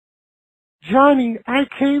Johnny, I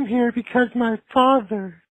came here because my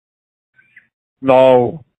father.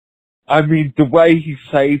 No. I mean, the way he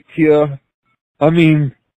saved you, I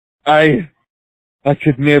mean, I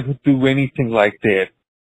could never do anything like that.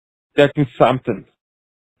 That was something.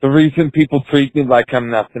 The reason people treat me like I'm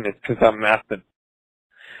nothing is because I'm nothing.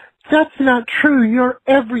 That's not true. You're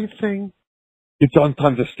everything. You don't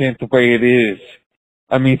understand the way it is.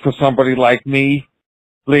 I mean, for somebody like me,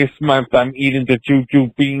 last month I'm eating the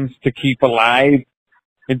juju beans to keep alive.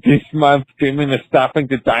 And this month, women are stuffing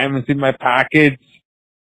the diamonds in my pockets.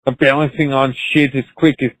 I'm balancing on shit as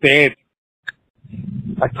quick as that.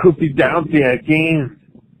 I could be down there again.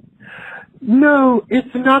 No,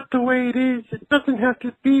 it's not the way it is. It doesn't have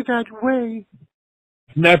to be that way.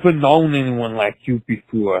 I've never known anyone like you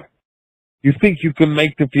before. You think you can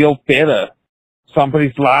make the feel better.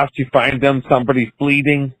 Somebody's lost, you find them, somebody's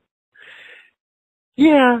bleeding.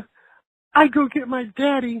 Yeah, I go get my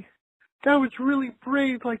daddy. That was really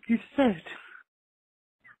brave, like you said.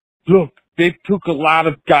 Look, it took a lot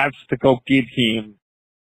of guts to go get him.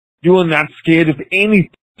 You are not scared of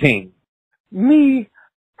anything. Me,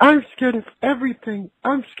 I'm scared of everything.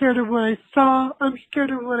 I'm scared of what I saw. I'm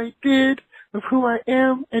scared of what I did, of who I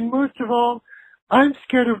am, and most of all, I'm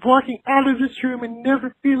scared of walking out of this room and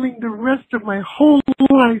never feeling the rest of my whole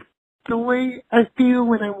life the way I feel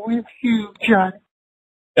when I'm with you, John.